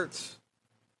there hurts.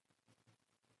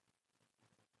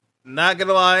 Not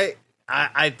gonna lie,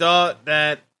 I thought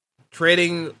that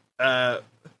trading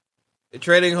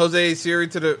Jose Siri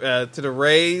to the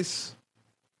Rays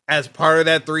as part of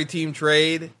that 3-team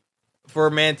trade for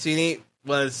Mancini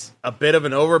was a bit of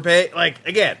an overpay. Like,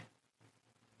 again,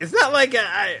 it's not like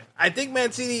I think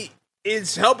Mancini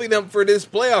is helping them for this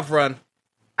playoff run.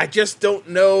 I just don't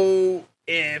know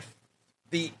if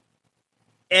the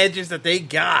edges that they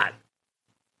got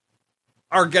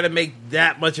are going to make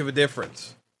that much of a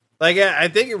difference. Like, I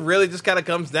think it really just kind of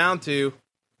comes down to,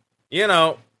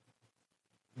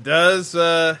 does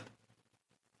it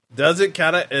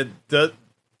kind of,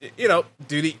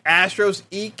 do the Astros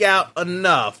eke out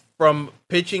enough from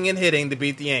pitching and hitting to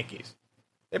beat the Yankees?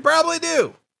 They probably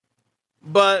do.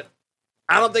 But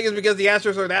I don't think it's because the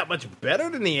Astros are that much better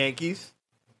than the Yankees.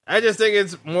 I just think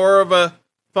it's more of a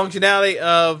functionality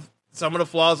of some of the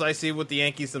flaws I see with the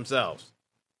Yankees themselves.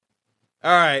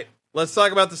 All right, let's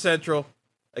talk about the Central.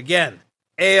 Again,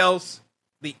 the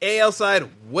AL side,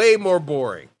 way more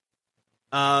boring.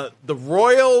 The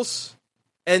Royals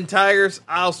and Tigers,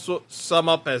 I'll sum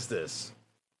up as this.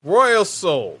 Royals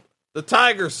sold. The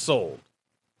Tigers sold.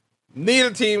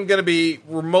 Neither team going to be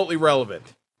remotely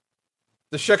relevant.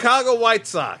 The Chicago White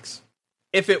Sox,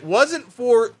 if it wasn't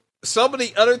for some of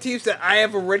the other teams that I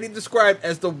have already described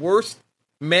as the worst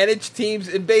managed teams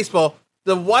in baseball,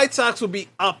 the White Sox will be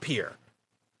up here.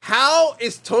 How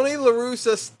is Tony La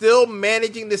Russa still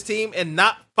managing this team and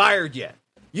not fired yet?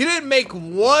 You didn't make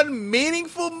one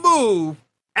meaningful move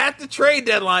at the trade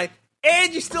deadline,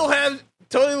 and you still have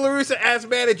Tony La Russa as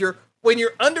manager when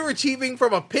you're underachieving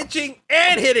from a pitching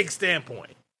and hitting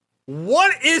standpoint.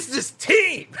 What is this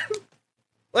team?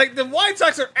 Like, the White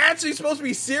Sox are actually supposed to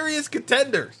be serious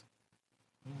contenders.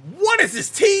 What is this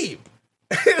team?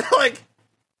 Like,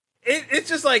 it's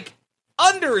just like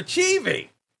underachieving.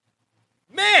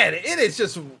 Man, it is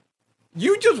just,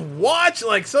 you just watch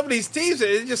like some of these teams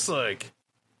and it's just like,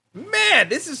 man,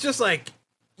 this is just like,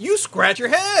 you scratch your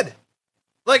head.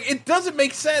 Like, it doesn't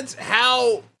make sense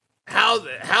how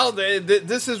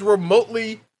this is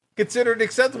remotely considered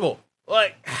acceptable.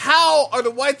 Like, how are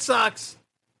the White Sox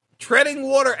treading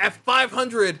water at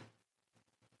 500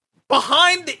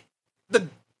 behind the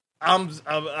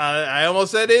I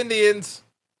almost said Indians.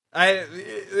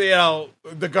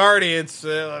 The Guardians,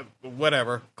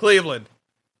 whatever, Cleveland,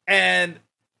 and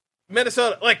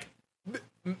Minnesota. Like,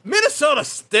 Minnesota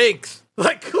stinks.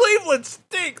 Like, Cleveland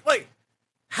stinks. Like,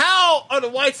 how are the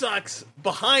White Sox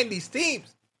behind these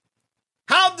teams?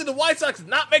 How did the White Sox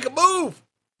not make a move?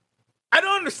 I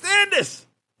don't understand this.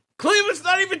 Cleveland's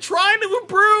not even trying to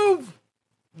improve.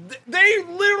 They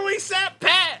literally stood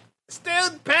pat,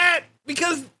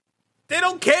 because they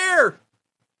don't care.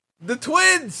 The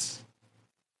Twins,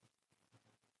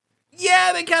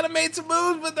 yeah, they kind of made some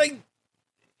moves, but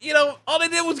all they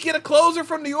did was get a closer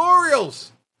from the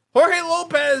Orioles. Jorge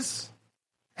Lopez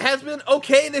has been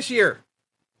okay this year.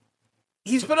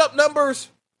 He's put up numbers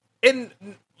in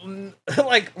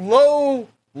like low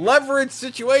leverage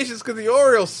situations because the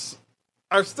Orioles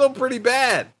are still pretty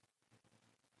bad.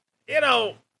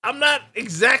 I'm not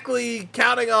exactly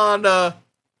counting on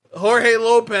Jorge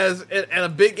Lopez and a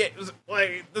big game.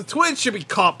 Like, the Twins should be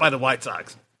caught by the White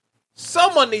Sox.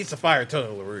 Someone needs to fire Tony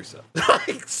La Russa.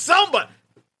 Like, somebody.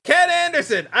 Ken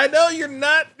Anderson, I know you're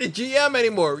not the GM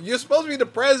anymore. You're supposed to be the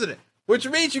president, which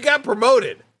means you got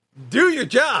promoted. Do your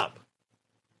job.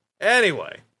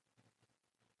 Anyway.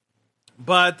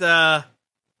 But, the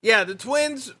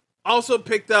Twins also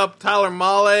picked up Tyler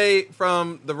Mahle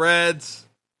from the Reds.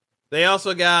 They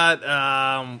also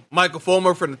got Michael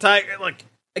Fulmer from the Tigers. Like,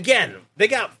 again, they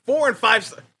got 4 and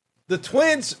 5. The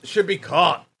Twins should be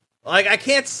caught. Like, I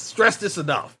can't stress this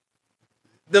enough.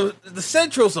 The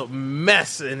Central's a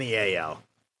mess in the AL.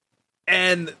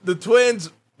 And the Twins,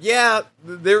 yeah,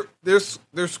 they're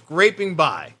scraping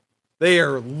by. They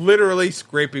are literally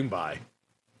scraping by.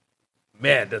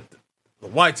 Man, the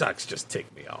White Sox just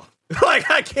tick me off.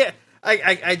 Like, I can't.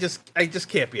 I just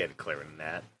can't be any clearer than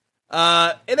that.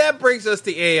 And that brings us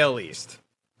to AL East.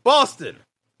 Boston.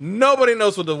 Nobody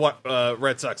knows what the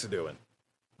Red Sox are doing.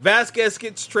 Vasquez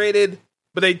gets traded,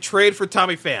 but they trade for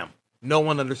Tommy Pham. No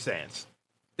one understands.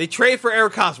 They trade for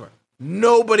Eric Hosmer.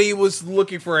 Nobody was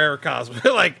looking for Eric Hosmer.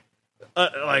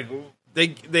 They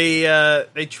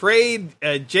trade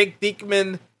Jake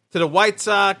Diekman to the White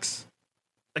Sox.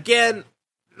 Again,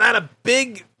 not a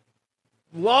big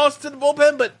loss to the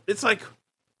bullpen, but it's like,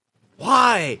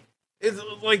 why? It's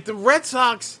like the Red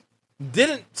Sox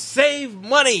didn't save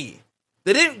money.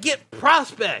 They didn't get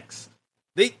prospects.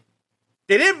 They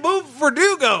didn't move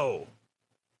Verdugo.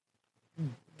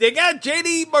 They got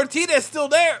JD Martinez still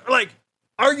there. Like,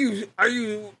 are you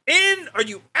in? Are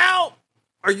you out?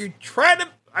 Are you trying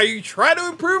to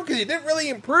improve because you didn't really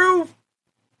improve?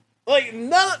 Like,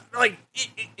 none. Like,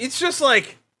 it's just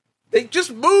like they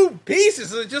just moved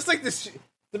pieces. It's just like this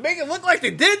to make it look like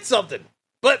they did something,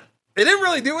 but they didn't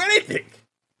really do anything.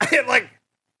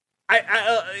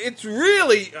 It's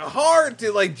really hard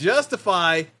to like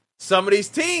justify some of these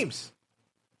teams.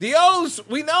 The O's,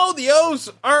 we know the O's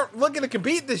aren't looking to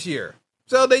compete this year,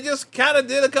 so they just kind of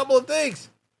did a couple of things.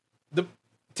 The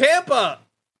Tampa,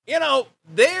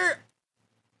 they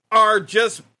are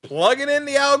just plugging in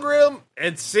the algorithm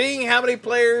and seeing how many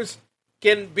players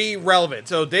can be relevant.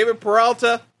 So David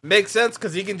Peralta makes sense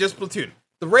because he can just platoon.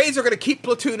 The Rays are going to keep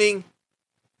platooning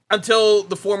until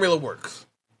the formula works.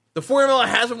 The formula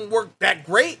hasn't worked that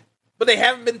great, but they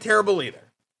haven't been terrible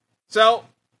either. So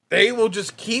they will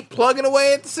just keep plugging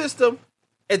away at the system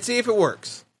and see if it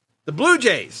works. The Blue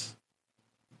Jays,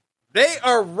 they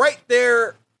are right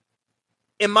there,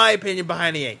 in my opinion,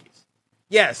 behind the Yankees.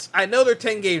 Yes, I know they're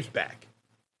 10 games back.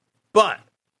 But,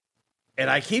 and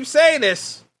I keep saying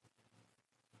this,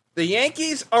 the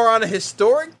Yankees are on a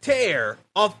historic tear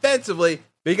offensively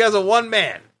because of one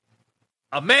man.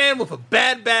 A man with a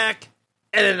bad back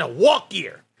and in a walk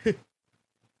year.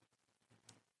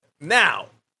 Now,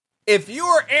 if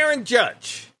you're Aaron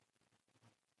Judge,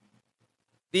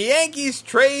 the Yankees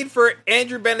trade for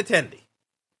Andrew Benintendi.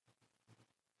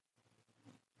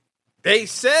 They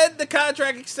said the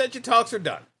contract extension talks are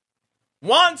done.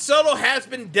 Juan Soto has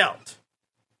been dealt.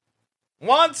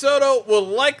 Juan Soto will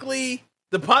likely,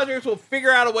 the Padres will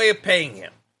figure out a way of paying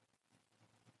him.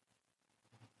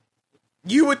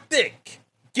 You would think,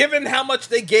 given how much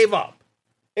they gave up,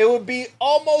 it would be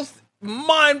almost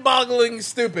mind-boggling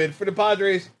stupid for the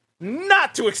Padres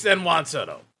not to extend Juan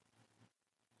Soto,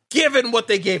 given what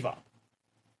they gave up.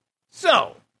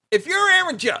 So, if you're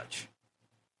Aaron Judge,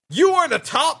 you are the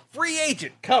top free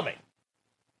agent coming.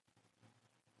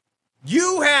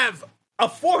 You have a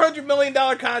 $400 million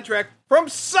contract from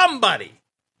somebody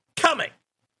coming.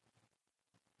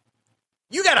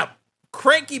 You got a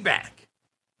cranky back.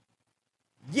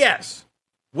 Yes.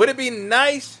 Would it be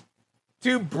nice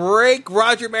to break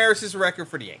Roger Maris's record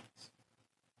for the Yankees?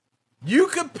 You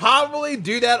could probably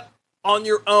do that on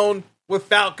your own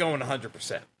without going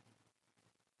 100%.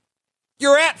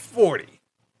 You're at 40.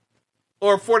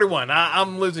 Or 41.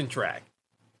 I'm losing track.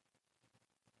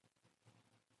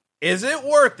 Is it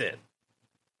worth it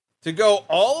to go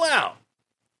all out,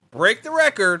 break the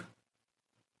record,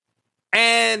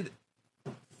 and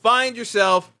find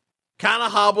yourself kind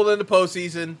of hobbled in the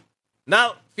postseason,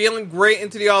 not feeling great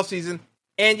into the offseason,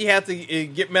 and you have to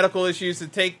get medical issues to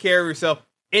take care of yourself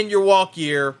in your walk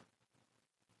year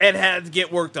and have to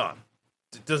get worked on?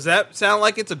 Does that sound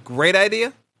like it's a great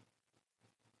idea?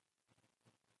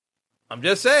 I'm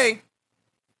just saying.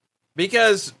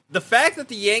 Because the fact that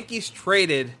the Yankees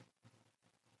traded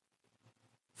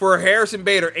for Harrison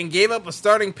Bader and gave up a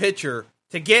starting pitcher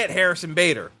to get Harrison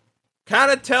Bader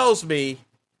kind of tells me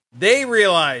they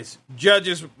realize Judge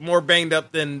is more banged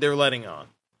up than they're letting on.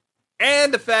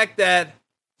 And the fact that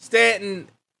Stanton,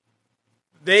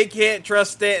 they can't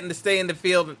trust Stanton to stay in the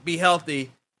field and be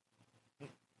healthy,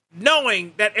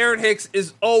 knowing that Aaron Hicks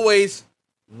is always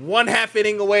one half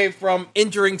inning away from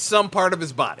injuring some part of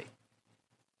his body.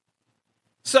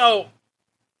 So,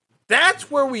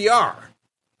 that's where we are.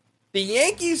 The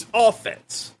Yankees'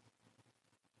 offense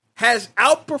has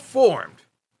outperformed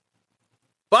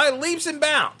by leaps and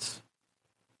bounds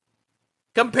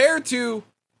compared to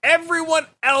everyone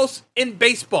else in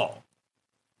baseball.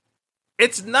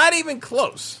 It's not even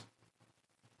close.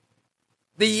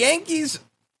 The Yankees,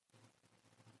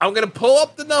 I'm going to pull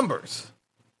up the numbers.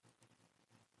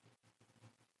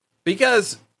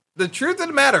 Because the truth of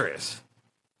the matter is,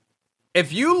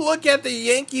 if you look at the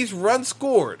Yankees' runs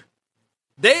scored,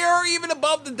 they are even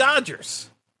above the Dodgers.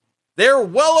 They're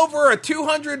well over a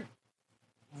 200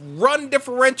 run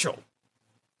differential.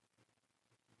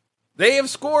 They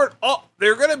have scored.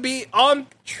 They're going to be on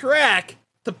track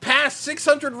to pass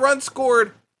 600 runs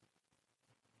scored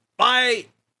by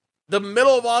the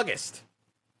middle of August.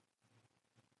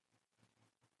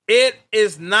 It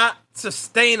is not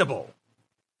sustainable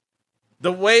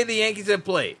the way the Yankees have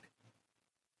played,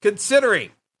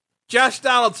 considering Josh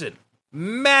Donaldson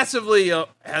massively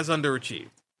has underachieved.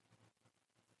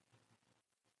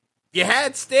 You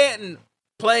had Stanton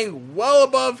playing well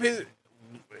above his,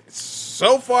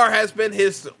 so far has been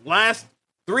his last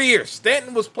 3 years.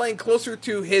 Stanton was playing closer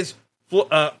to his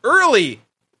early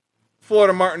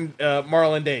Florida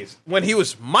Marlin days when he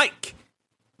was Mike.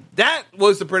 That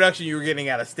was the production you were getting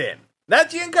out of Stanton. Not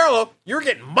Giancarlo, you were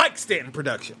getting Mike Stanton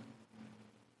production.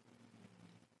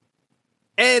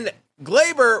 And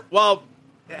Gleyber, while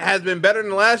has been better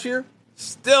than last year,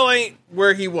 still ain't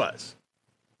where he was.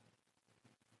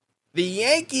 The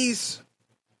Yankees,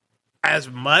 as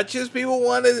much as people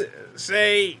want to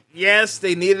say, yes,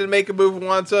 they needed to make a move with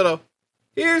Juan Soto,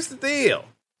 here's the deal.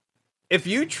 If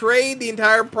you trade the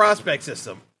entire prospect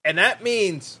system, and that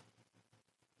means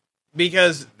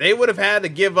because they would have had to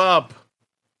give up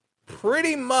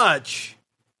pretty much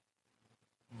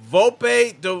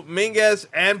Volpe, Dominguez,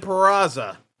 and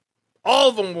Peraza, all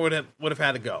of them would have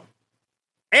had to go.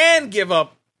 And give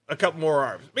up a couple more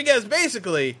arms. Because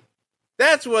basically,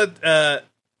 that's what the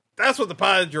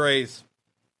Padres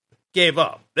gave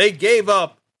up. They gave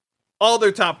up all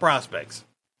their top prospects.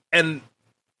 And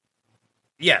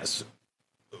yes,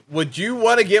 would you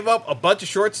want to give up a bunch of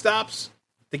shortstops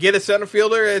to get a center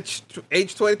fielder at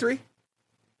age 23?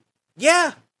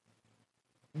 Yeah.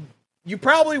 You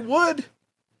probably would.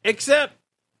 Except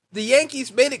the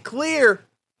Yankees made it clear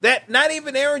that not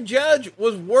even Aaron Judge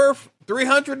was worth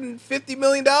 $350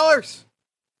 million.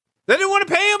 They didn't want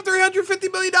to pay him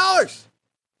 $350 million.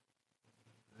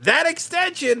 That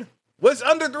extension was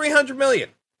under $300 million.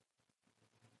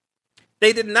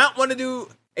 They did not want to do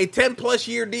a 10-plus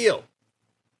year deal.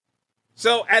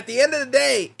 So at the end of the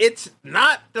day, it's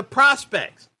not the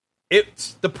prospects.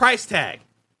 It's the price tag.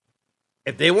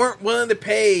 If they weren't willing to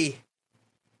pay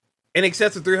in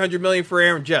excess of $300 million for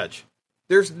Aaron Judge,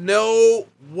 there's no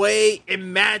way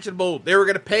imaginable they were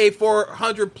going to pay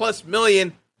 $400+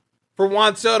 million for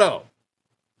Juan Soto.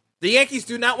 The Yankees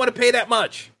do not want to pay that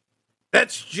much.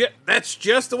 That's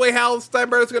just the way Hal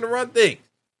Steinbrenner is going to run things.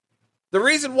 The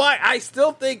reason why I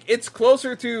still think it's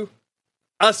closer to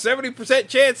a 70%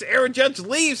 chance Aaron Judge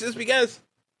leaves is because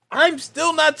I'm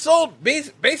still not sold.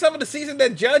 Based off of the season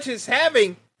that Judge is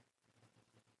having,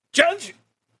 Judge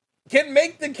can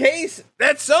make the case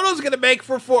that Soto's going to make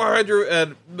for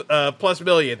 $400+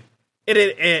 million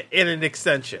in an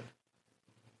extension.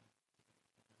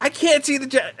 I cannot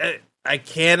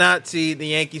see the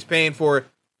Yankees paying for it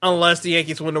unless the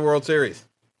Yankees win the World Series.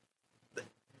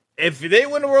 If they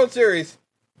win the World Series,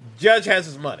 Judge has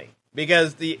his money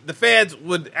because the fans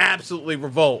would absolutely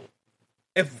revolt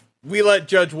if we let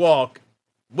Judge walk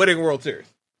winning World Series.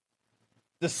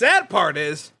 The sad part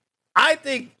is, I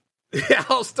think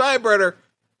Hal Steinbrenner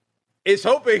is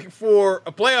hoping for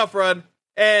a playoff run,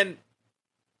 and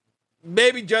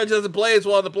maybe Judge doesn't play as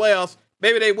well in the playoffs.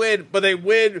 Maybe they win, but they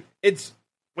win. It's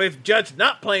with Judge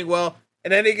not playing well,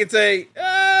 and then he can say,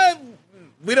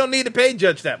 we don't need to pay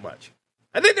Judge that much.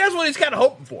 I think that's what he's kind of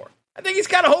hoping for. I think he's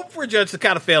kind of hoping for Judge to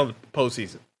kind of fail in the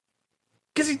postseason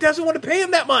because he doesn't want to pay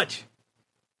him that much.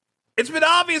 It's been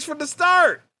obvious from the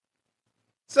start.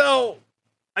 So,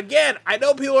 again, I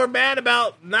know people are mad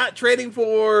about not trading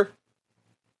for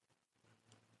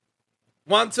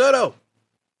Juan Soto.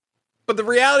 But the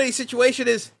reality situation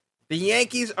is the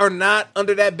Yankees are not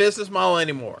under that business model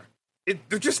anymore.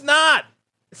 They're just not.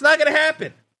 It's not going to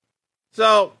happen.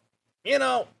 So, it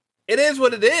is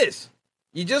what it is.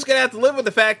 You're just going to have to live with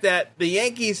the fact that the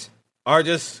Yankees are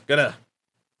just going to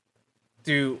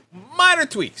do minor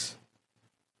tweaks.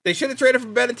 They should have traded for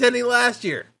Benintendi last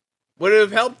year. Would it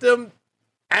have helped them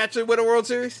actually win a World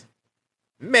Series?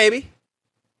 Maybe.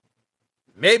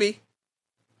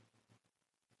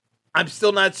 I'm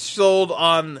still not sold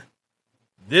on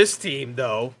this team,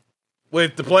 though,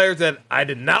 with the players that I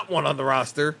did not want on the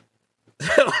roster.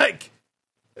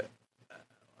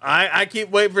 I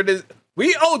keep waiting for this.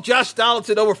 We owe Josh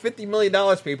Donaldson over $50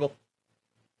 million, people.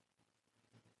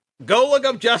 Go look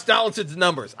up Josh Donaldson's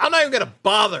numbers. I'm not even going to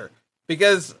bother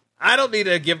because I don't need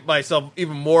to give myself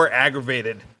even more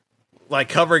aggravated, like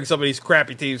covering some of these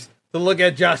crappy teams, to look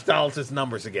at Josh Donaldson's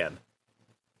numbers again.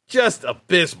 Just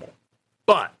abysmal.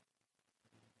 But,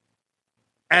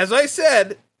 as I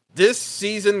said, this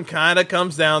season kind of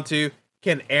comes down to,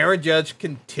 can Aaron Judge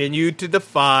continue to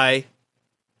defy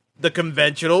the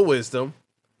conventional wisdom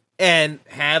and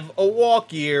have a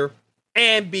walk year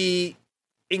and be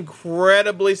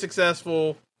incredibly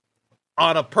successful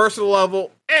on a personal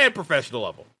level and professional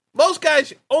level. Most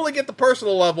guys only get the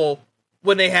personal level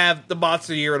when they have the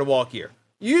monster year and a walk year.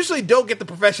 You usually don't get the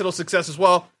professional success as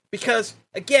well because,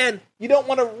 again, you don't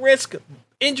want to risk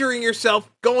injuring yourself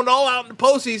going all out in the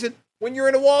postseason when you're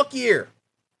in a walk year.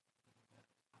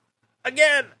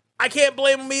 Again, I can't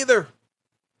blame him either.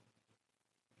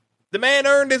 The man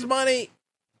earned his money,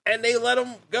 and they let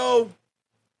him go.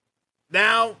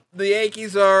 Now, the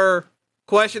Yankees are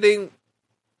questioning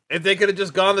if they could have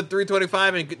just gone to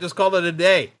 $325 and just called it a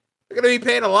day. They're going to be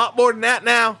paying a lot more than that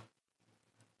now.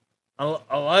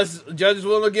 Unless the judge is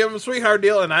willing to give him a sweetheart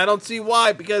deal, and I don't see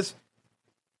why, because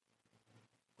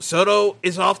Soto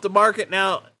is off the market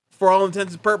now for all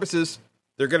intents and purposes.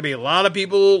 There are going to be a lot of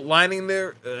people lining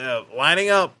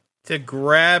up to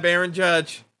grab Aaron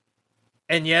Judge.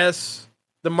 And yes,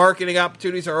 the marketing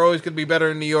opportunities are always going to be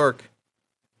better in New York.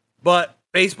 But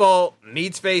baseball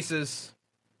needs faces.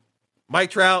 Mike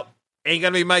Trout ain't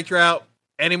going to be Mike Trout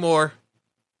anymore.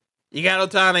 You got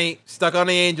Ohtani stuck on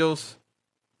the Angels.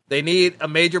 They need a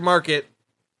major market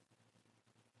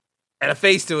and a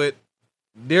face to it.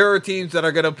 There are teams that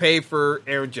are going to pay for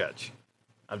Aaron Judge.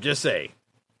 I'm just saying.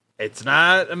 It's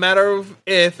not a matter of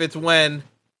if, it's when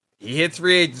he hits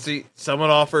free agency, someone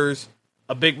offers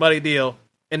a big money deal,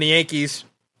 and the Yankees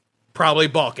probably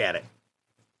balk at it.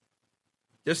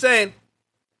 Just saying.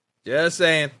 Just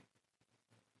saying.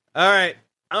 All right.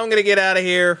 I'm going to get out of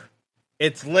here.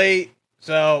 It's late,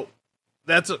 so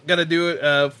that's going to do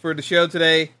it for the show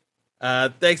today.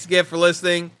 Thanks again for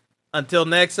listening. Until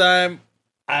next time,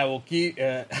 I will keep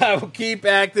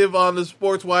active on the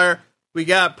Sports Wire. We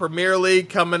got Premier League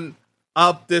coming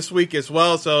up this week as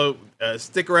well, so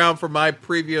stick around for my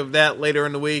preview of that later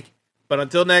in the week. But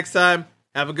until next time,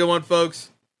 have a good one, folks,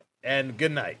 and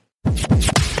good night.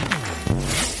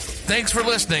 Thanks for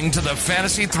listening to the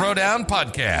Fantasy Throwdown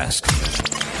Podcast.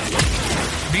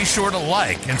 Be sure to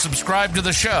like and subscribe to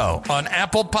the show on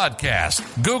Apple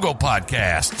Podcasts, Google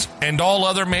Podcasts, and all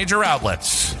other major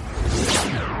outlets.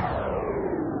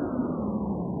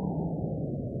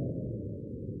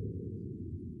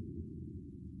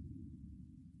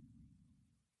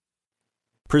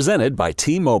 Presented by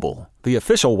T-Mobile, the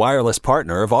official wireless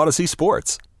partner of Odyssey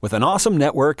Sports. With an awesome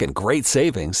network and great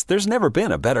savings, there's never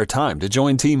been a better time to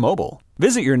join T-Mobile.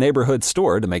 Visit your neighborhood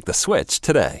store to make the switch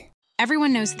today.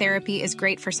 Everyone knows therapy is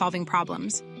great for solving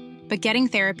problems, but getting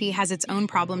therapy has its own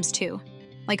problems too,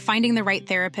 like finding the right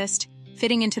therapist,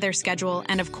 fitting into their schedule,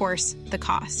 and of course, the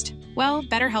cost. Well,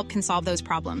 BetterHelp can solve those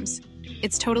problems.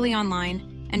 It's totally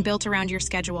online and built around your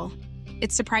schedule.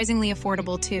 It's surprisingly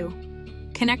affordable too.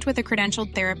 Connect with a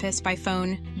credentialed therapist by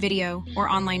phone, video, or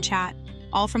online chat,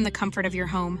 all from the comfort of your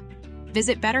home.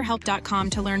 Visit BetterHelp.com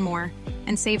to learn more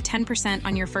and save 10%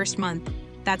 on your first month.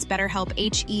 That's BetterHelp,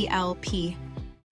 H-E-L-P.